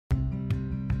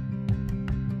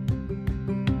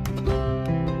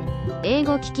英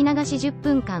語聞き流し10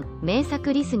分間、名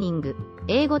作リスニング、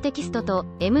英語テキストと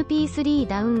MP3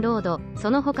 ダウンロード、そ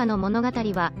の他の物語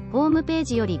は、ホームペー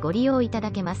ジよりご利用いた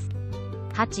だけます。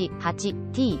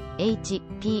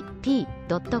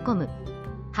88thpp.com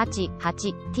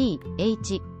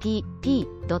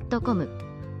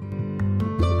 88thpp.com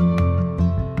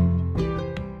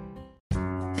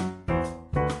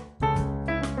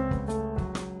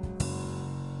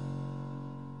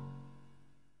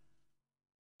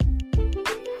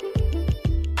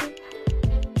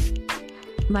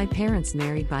My parents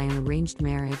married by an arranged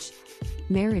marriage.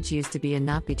 Marriage used to be a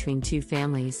knot between two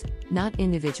families, not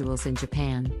individuals in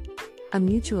Japan. A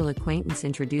mutual acquaintance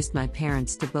introduced my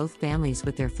parents to both families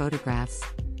with their photographs.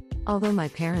 Although my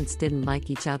parents didn't like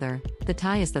each other, the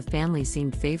tie as the family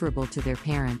seemed favorable to their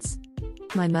parents.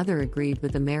 My mother agreed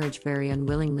with the marriage very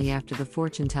unwillingly after the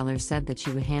fortune teller said that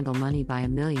she would handle money by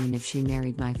 $1 million if she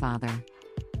married my father.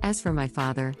 As for my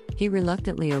father, he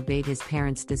reluctantly obeyed his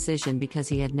parents' decision because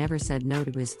he had never said no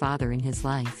to his father in his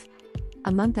life.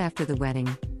 A month after the wedding,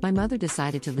 my mother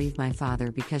decided to leave my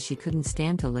father because she couldn't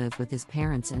stand to live with his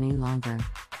parents any longer.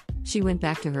 She went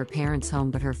back to her parents'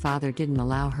 home, but her father didn't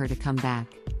allow her to come back.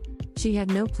 She had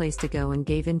no place to go and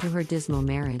gave in to her dismal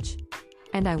marriage.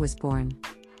 And I was born.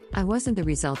 I wasn't the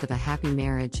result of a happy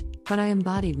marriage, but I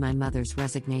embodied my mother's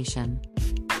resignation.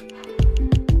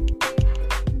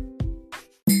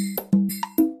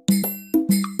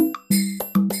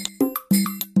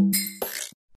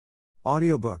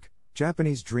 Audiobook,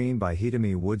 Japanese Dream by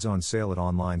Hidemi Woods on sale at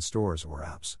online stores or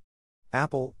apps.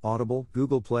 Apple, Audible,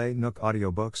 Google Play, Nook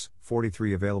Audiobooks,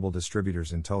 43 available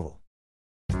distributors in total.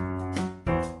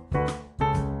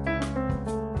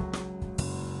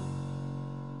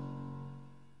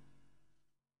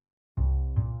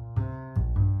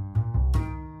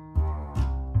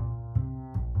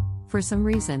 For some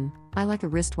reason, I like a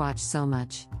wristwatch so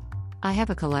much. I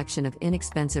have a collection of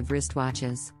inexpensive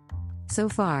wristwatches. So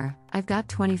far, I've got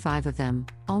 25 of them,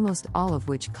 almost all of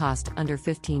which cost under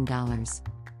 $15.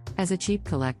 As a cheap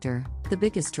collector, the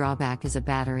biggest drawback is a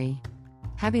battery.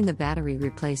 Having the battery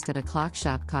replaced at a clock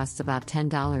shop costs about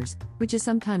 $10, which is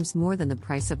sometimes more than the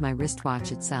price of my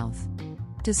wristwatch itself.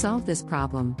 To solve this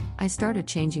problem, I started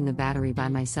changing the battery by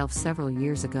myself several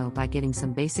years ago by getting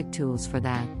some basic tools for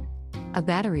that. A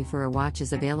battery for a watch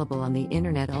is available on the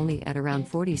internet only at around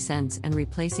 40 cents, and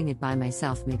replacing it by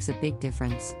myself makes a big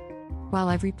difference. While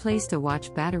I've replaced a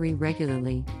watch battery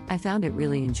regularly, I found it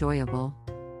really enjoyable.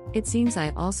 It seems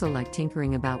I also like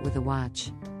tinkering about with a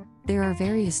watch. There are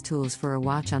various tools for a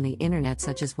watch on the internet,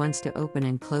 such as ones to open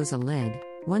and close a lid,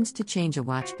 ones to change a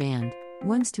watch band,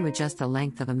 ones to adjust the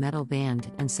length of a metal band,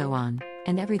 and so on,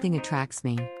 and everything attracts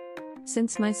me.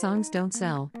 Since my songs don't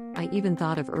sell, I even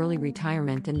thought of early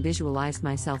retirement and visualized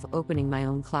myself opening my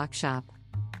own clock shop.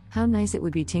 How nice it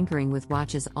would be tinkering with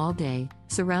watches all day,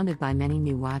 surrounded by many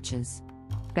new watches.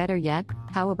 Better yet,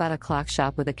 how about a clock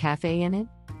shop with a cafe in it?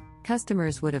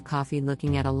 Customers would have coffee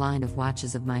looking at a line of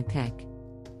watches of my pick.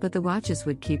 But the watches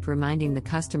would keep reminding the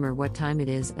customer what time it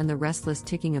is, and the restless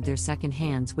ticking of their second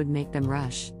hands would make them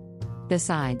rush.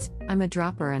 Besides, I'm a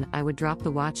dropper and I would drop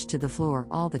the watch to the floor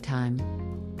all the time.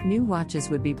 New watches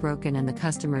would be broken and the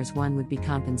customer's one would be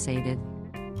compensated.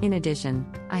 In addition,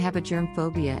 I have a germ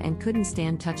phobia and couldn't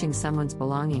stand touching someone's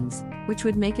belongings, which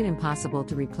would make it impossible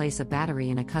to replace a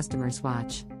battery in a customer's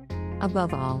watch.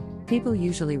 Above all, people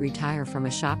usually retire from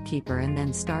a shopkeeper and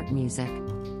then start music.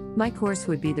 My course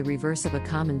would be the reverse of a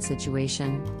common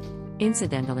situation.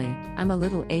 Incidentally, I'm a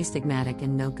little astigmatic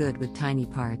and no good with tiny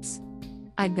parts.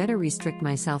 I'd better restrict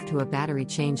myself to a battery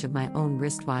change of my own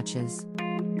wristwatches.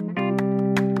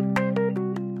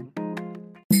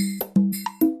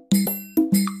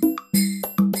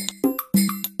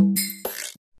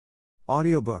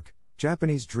 Audiobook,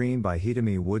 Japanese Dream by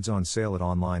Hidemi Woods on sale at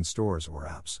online stores or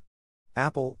apps.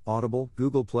 Apple, Audible,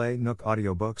 Google Play, Nook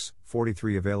Audiobooks,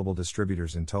 43 available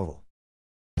distributors in total.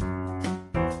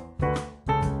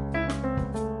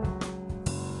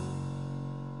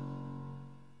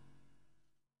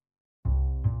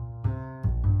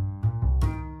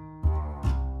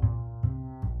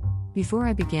 Before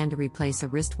I began to replace a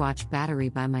wristwatch battery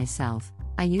by myself,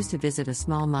 I used to visit a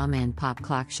small mom-and-pop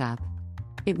clock shop.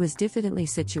 It was diffidently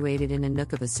situated in a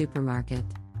nook of a supermarket.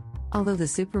 Although the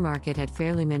supermarket had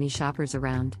fairly many shoppers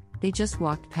around, they just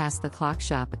walked past the clock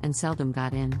shop and seldom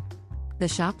got in. The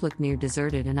shop looked near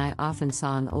deserted, and I often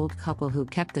saw an old couple who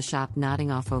kept the shop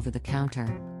nodding off over the counter.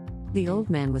 The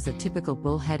old man was a typical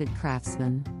bull-headed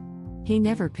craftsman. He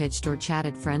never pitched or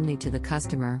chatted friendly to the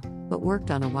customer, but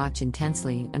worked on a watch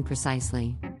intensely and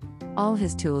precisely. All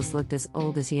his tools looked as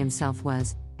old as he himself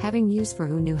was, having used for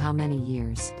who knew how many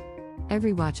years.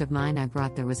 Every watch of mine I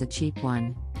brought there was a cheap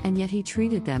one, and yet he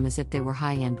treated them as if they were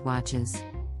high-end watches.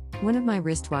 One of my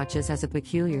wristwatches has a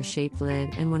peculiar shaped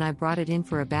lid, and when I brought it in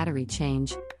for a battery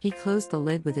change, he closed the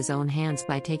lid with his own hands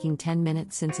by taking 10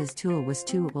 minutes since his tool was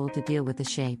too old to deal with the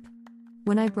shape.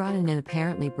 When I brought in an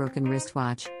apparently broken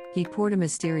wristwatch, he poured a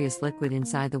mysterious liquid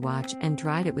inside the watch and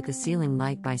dried it with the ceiling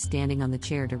light by standing on the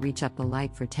chair to reach up the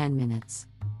light for 10 minutes.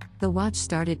 The watch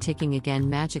started ticking again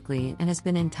magically and has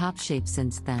been in top shape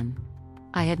since then.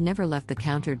 I had never left the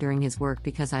counter during his work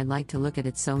because I liked to look at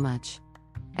it so much.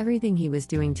 Everything he was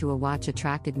doing to a watch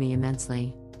attracted me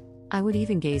immensely. I would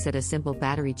even gaze at a simple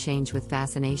battery change with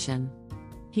fascination.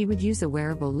 He would use a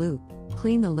wearable loop,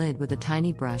 clean the lid with a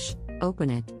tiny brush, open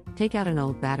it, take out an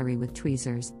old battery with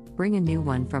tweezers, bring a new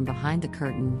one from behind the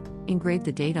curtain, engrave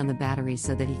the date on the battery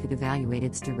so that he could evaluate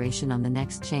its duration on the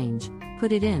next change,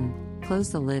 put it in, close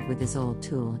the lid with his old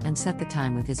tool, and set the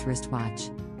time with his wristwatch.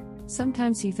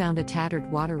 Sometimes he found a tattered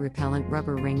water-repellent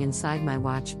rubber ring inside my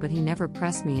watch, but he never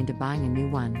pressed me into buying a new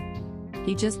one.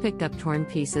 He just picked up torn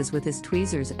pieces with his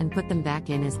tweezers and put them back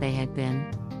in as they had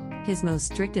been. His most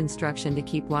strict instruction to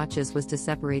keep watches was to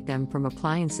separate them from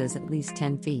appliances at least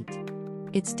 10 feet.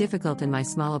 It's difficult in my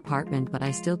small apartment, but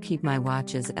I still keep my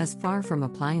watches as far from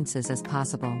appliances as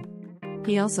possible.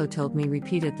 He also told me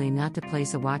repeatedly not to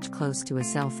place a watch close to a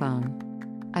cell phone.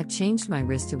 I've changed my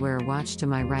wrist to wear a watch to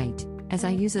my right, as I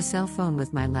use a cell phone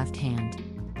with my left hand.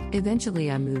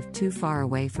 Eventually I moved too far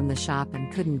away from the shop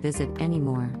and couldn't visit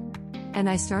anymore. And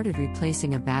I started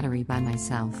replacing a battery by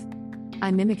myself.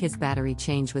 I mimic his battery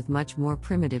change with much more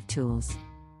primitive tools.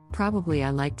 Probably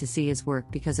I like to see his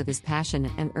work because of his passion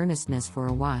and earnestness for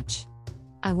a watch.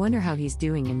 I wonder how he's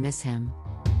doing and miss him.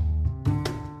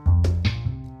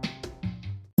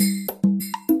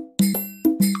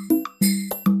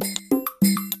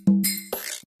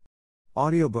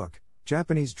 Audiobook,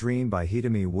 Japanese Dream by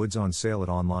Hidemi Woods on sale at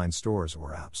online stores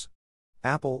or apps.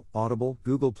 Apple, Audible,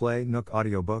 Google Play, Nook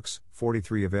Audiobooks,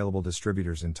 43 available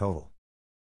distributors in total.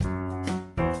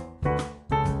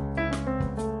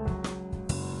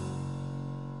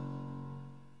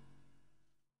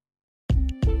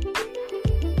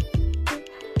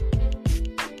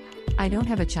 I don't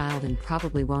have a child and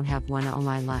probably won't have one all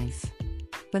my life.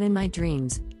 But in my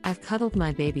dreams, I've cuddled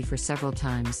my baby for several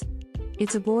times.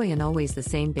 It's a boy and always the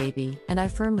same baby, and I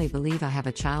firmly believe I have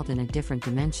a child in a different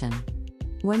dimension.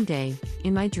 One day,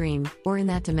 in my dream, or in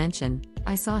that dimension,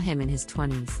 I saw him in his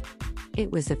 20s.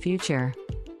 It was the future.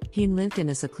 He lived in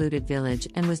a secluded village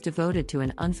and was devoted to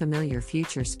an unfamiliar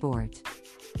future sport.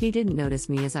 He didn't notice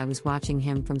me as I was watching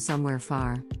him from somewhere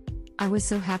far. I was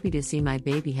so happy to see my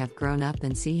baby have grown up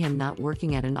and see him not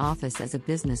working at an office as a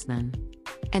businessman.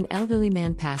 An elderly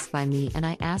man passed by me and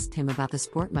I asked him about the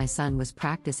sport my son was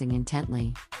practicing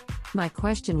intently. My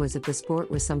question was if the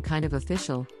sport was some kind of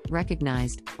official,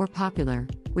 recognized, or popular,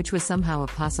 which was somehow a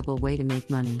possible way to make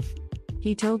money.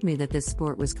 He told me that this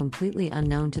sport was completely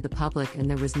unknown to the public and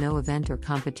there was no event or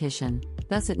competition,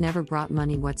 thus it never brought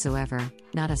money whatsoever,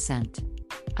 not a cent.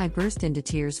 I burst into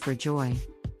tears for joy.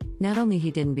 Not only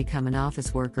he didn't become an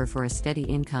office worker for a steady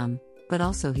income, but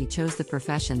also he chose the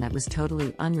profession that was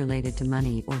totally unrelated to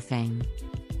money or fame.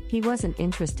 He wasn't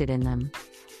interested in them.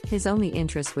 His only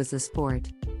interest was the sport.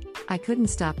 I couldn't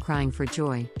stop crying for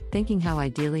joy, thinking how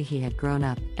ideally he had grown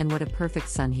up and what a perfect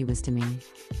son he was to me.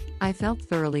 I felt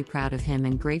thoroughly proud of him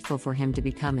and grateful for him to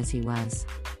become as he was.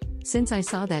 Since I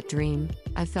saw that dream,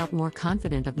 I felt more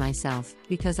confident of myself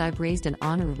because I've raised an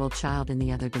honorable child in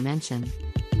the other dimension.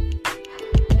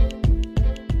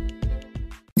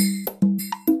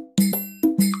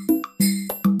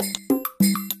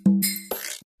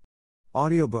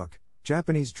 Audiobook,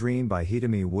 Japanese Dream by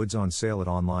Hidemi Woods on sale at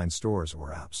online stores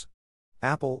or apps.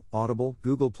 Apple, Audible,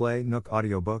 Google Play, Nook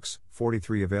Audiobooks,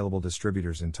 43 available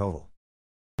distributors in total.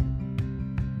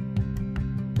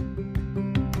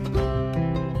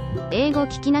 英語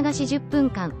聞き流し10分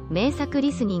間、名作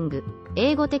リスニング、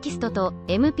英語テキストと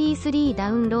MP3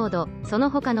 ダウンロード、その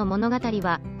他の物語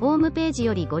は、ホームページ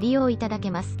よりご利用いただけ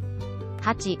ます。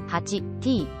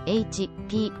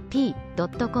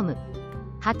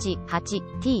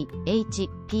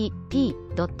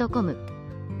88thpp.com88thpp.com